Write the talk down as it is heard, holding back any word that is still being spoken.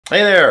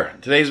Hey there!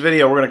 In today's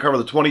video we're going to cover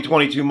the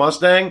 2022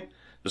 Mustang,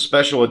 the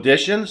special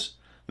editions,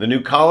 the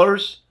new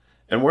colors,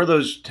 and where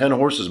those 10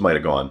 horses might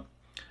have gone.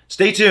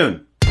 Stay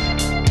tuned!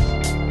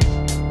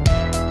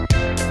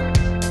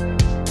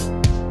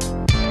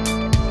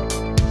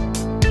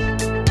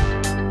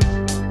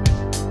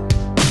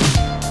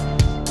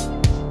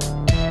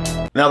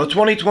 Now the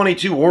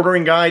 2022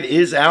 ordering guide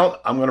is out.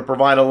 I'm going to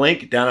provide a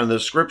link down in the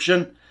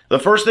description. The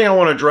first thing I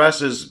want to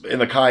address is in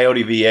the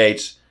Coyote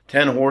V8s.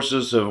 10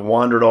 horses have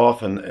wandered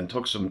off and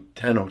took some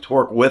 10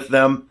 torque with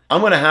them. I'm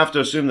going to have to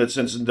assume that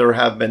since there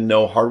have been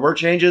no hardware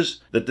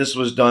changes, that this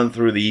was done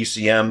through the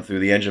ECM, through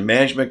the engine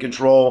management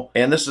control,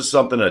 and this is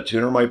something a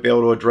tuner might be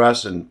able to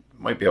address and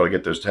might be able to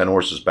get those 10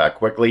 horses back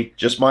quickly.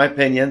 Just my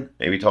opinion.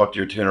 Maybe talk to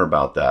your tuner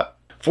about that.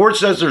 Ford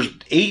says there's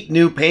 8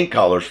 new paint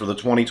colors for the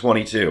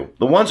 2022.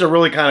 The ones that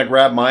really kind of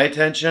grab my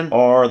attention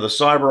are the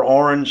Cyber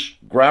Orange,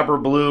 Grabber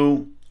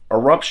Blue,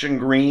 Eruption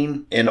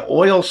Green, and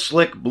Oil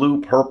Slick Blue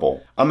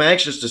Purple. I'm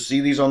anxious to see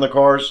these on the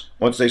cars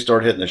once they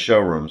start hitting the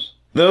showrooms.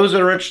 Those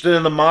that are interested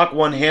in the Mach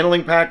 1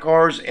 handling pack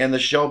cars and the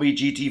Shelby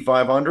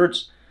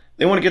GT500s,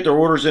 they want to get their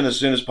orders in as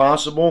soon as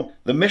possible.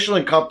 The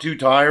Michelin Cup 2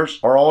 tires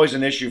are always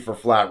an issue for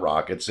Flat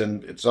Rock. It's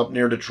up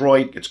near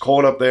Detroit. It's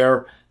cold up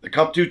there. The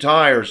Cup 2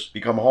 tires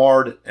become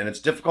hard, and it's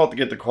difficult to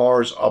get the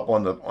cars up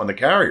on the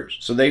carriers.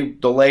 So they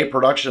delay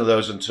production of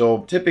those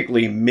until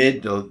typically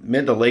mid to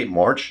late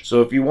March.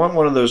 So if you want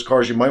one of those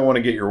cars, you might want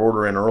to get your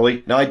order in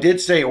early. Now I did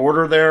say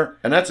order there,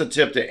 and that's a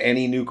tip to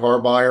any new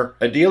car buyer.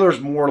 A dealer's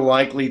more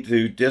likely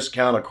to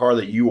discount a car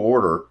that you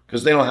order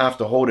because they don't have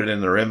to hold it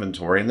in their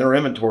inventory. And their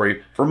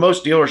inventory, for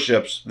most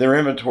dealerships, their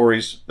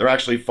inventories, they're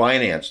actually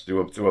financed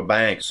through a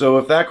bank. So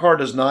if that car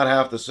does not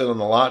have to sit on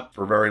the lot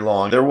for very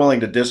long, they're willing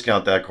to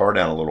discount that car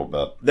down a little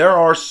bit. There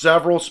are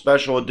several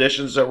special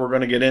editions that we're going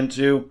to get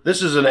into.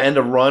 This is an end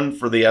of run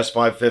for the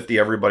S550,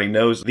 everybody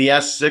knows. The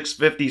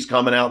S650 is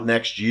coming out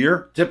next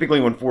year. Typically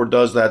when Ford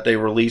does that, they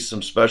release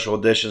some special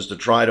editions to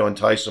try to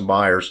entice some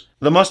buyers.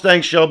 The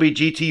Mustang Shelby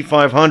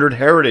GT500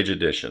 Heritage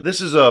Edition.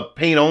 This is a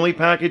paint-only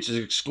package. It's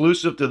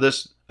exclusive to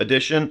this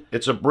edition.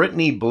 It's a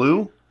Brittany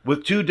blue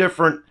with 2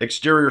 different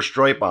exterior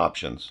stripe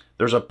options.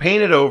 There's a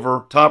painted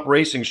over top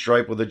racing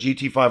stripe with a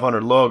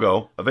GT500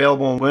 logo,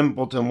 available in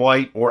Wimbledon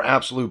white or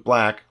absolute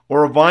black,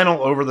 or a vinyl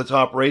over the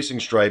top racing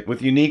stripe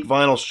with unique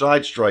vinyl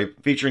side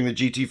stripe featuring the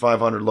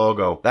GT500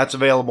 logo. That's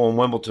available in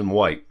Wimbledon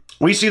white.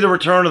 We see the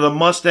return of the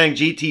Mustang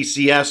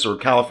GT-CS or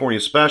California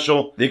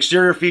Special. The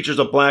exterior features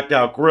a blacked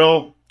out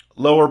grille,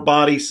 lower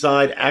body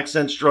side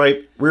accent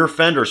stripe, rear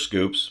fender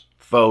scoops,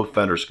 faux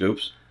fender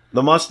scoops.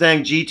 The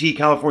Mustang GT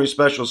California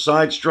Special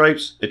side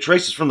stripes. It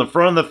traces from the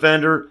front of the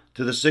fender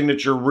to the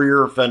signature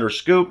rear fender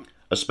scoop.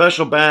 A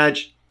special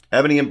badge,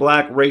 ebony and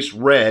black race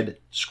red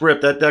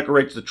script that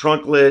decorates the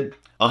trunk lid.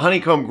 A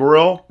honeycomb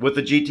grille with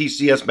the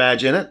GT-CS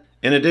badge in it.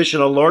 In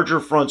addition, a larger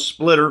front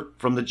splitter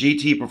from the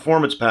GT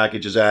Performance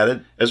package is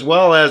added, as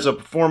well as a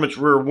Performance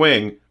rear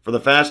wing for the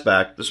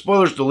fastback. The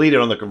spoiler's deleted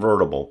on the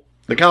convertible.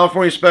 The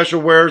California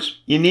Special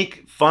wears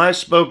unique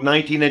 5-spoke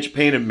 19-inch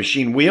painted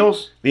machine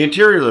wheels. The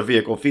interior of the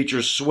vehicle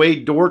features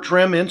suede door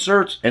trim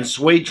inserts and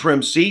suede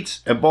trim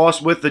seats,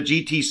 embossed with the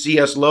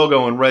GT-CS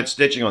logo and red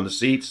stitching on the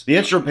seats. The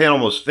instrument panel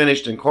was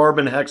finished in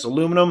carbon hex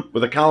aluminum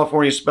with a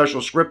California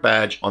Special script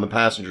badge on the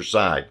passenger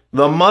side.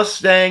 The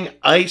Mustang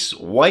Ice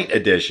White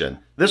Edition.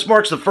 This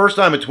marks the first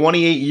time in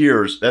 28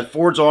 years that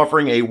Ford's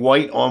offering a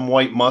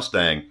white-on-white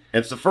Mustang. And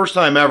it's the first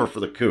time ever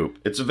for the coupe.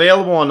 It's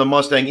available on the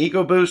Mustang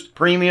EcoBoost,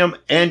 Premium,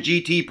 and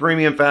GT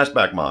Premium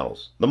Fastback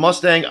models. The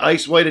Mustang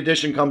Ice White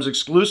Edition comes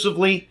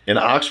exclusively in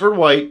Oxford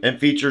White and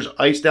features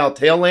iced out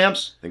tail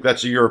lamps. I think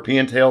that's the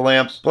European tail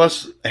lamps.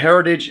 Plus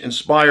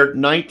heritage-inspired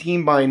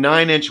 19 by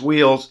 9-inch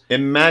wheels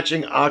in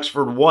matching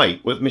Oxford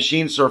White with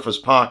machine surface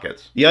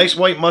pockets. The Ice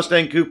White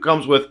Mustang Coupe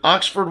comes with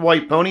Oxford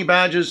White pony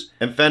badges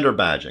and fender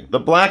badging. The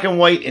black and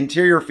white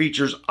interior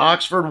features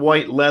Oxford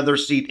White leather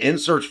seat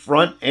inserts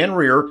front and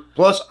rear,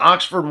 plus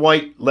Oxford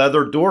White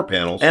leather door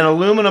panels, and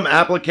aluminum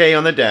applique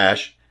on the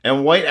dash,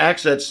 and white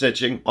accent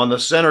stitching on the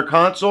center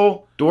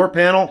console, door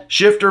panel,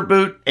 shifter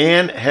boot,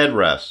 and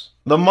headrests.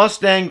 The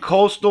Mustang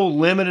Coastal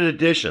Limited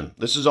Edition.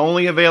 This is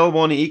only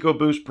available in the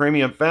EcoBoost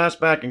Premium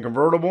Fastback and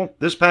Convertible.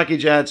 This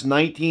package adds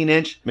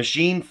 19-inch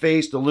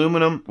machine-faced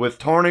aluminum with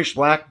tarnished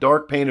black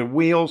dark painted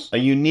wheels, a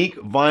unique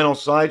vinyl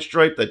side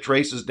stripe that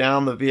traces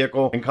down the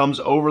vehicle and comes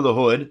over the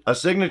hood, a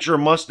signature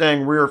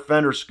Mustang rear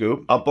fender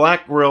scoop, a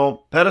black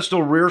grille,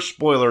 pedestal rear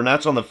spoiler, and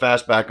that's on the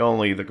Fastback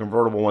only. The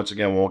convertible, once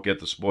again, won't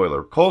get the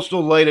spoiler.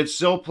 Coastal lighted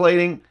sill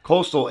plating,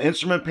 Coastal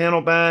instrument panel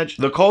badge.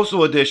 The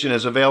Coastal Edition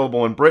is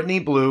available in Brittany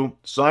Blue,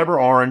 Cyber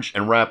Orange,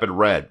 and Rapid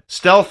Red.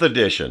 Stealth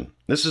Edition.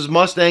 This is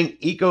Mustang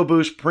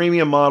EcoBoost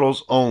Premium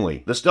models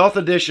only. The Stealth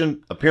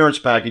Edition appearance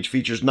package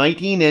features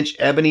 19-inch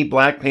ebony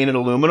black painted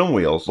aluminum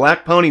wheels,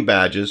 black pony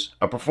badges,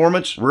 a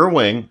performance rear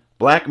wing,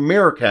 black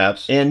mirror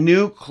caps, and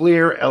new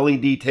clear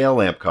LED tail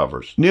lamp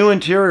covers. New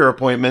interior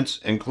appointments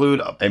include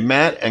a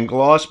matte and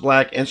gloss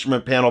black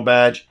instrument panel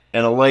badge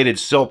and a lighted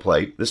sill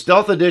plate. The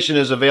Stealth Edition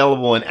is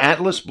available in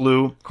Atlas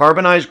Blue,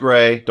 Carbonized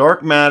Gray,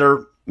 Dark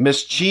Matter,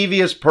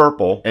 mischievous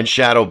purple, and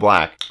shadow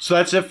black. So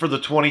that's it for the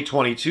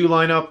 2022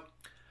 lineup.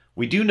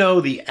 We do know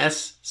the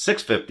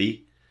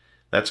S650,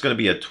 that's going to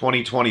be a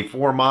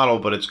 2024 model,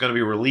 but it's going to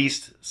be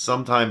released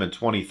sometime in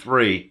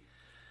 23.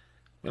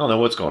 We don't know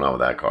what's going on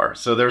with that car.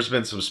 So there's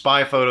been some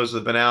spy photos that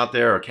have been out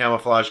there, or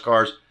camouflage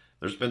cars.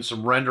 There's been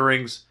some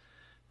renderings.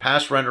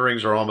 Past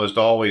renderings are almost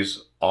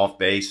always off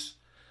base.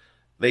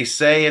 They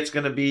say it's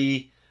going to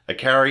be a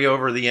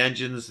carryover of the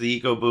engines, the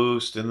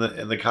EcoBoost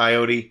and the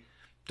Coyote.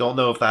 Don't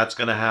know if that's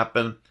going to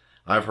happen.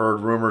 I've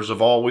heard rumors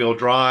of all-wheel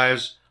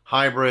drives,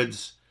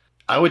 hybrids.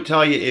 I would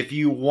tell you, if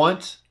you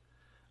want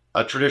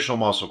a traditional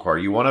muscle car,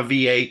 you want a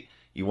V8,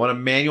 you want a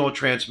manual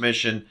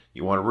transmission,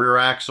 you want a rear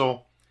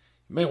axle,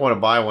 you may want to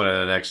buy one in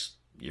the next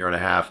year and a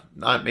half.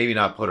 Maybe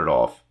not put it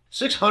off.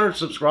 600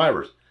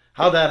 subscribers.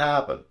 How'd that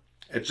happen?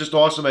 It's just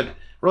awesome. It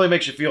really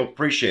makes you feel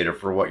appreciated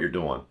for what you're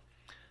doing.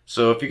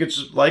 So if you could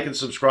like and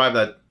subscribe,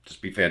 that'd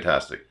just be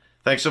fantastic.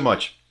 Thanks so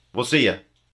much. We'll see you.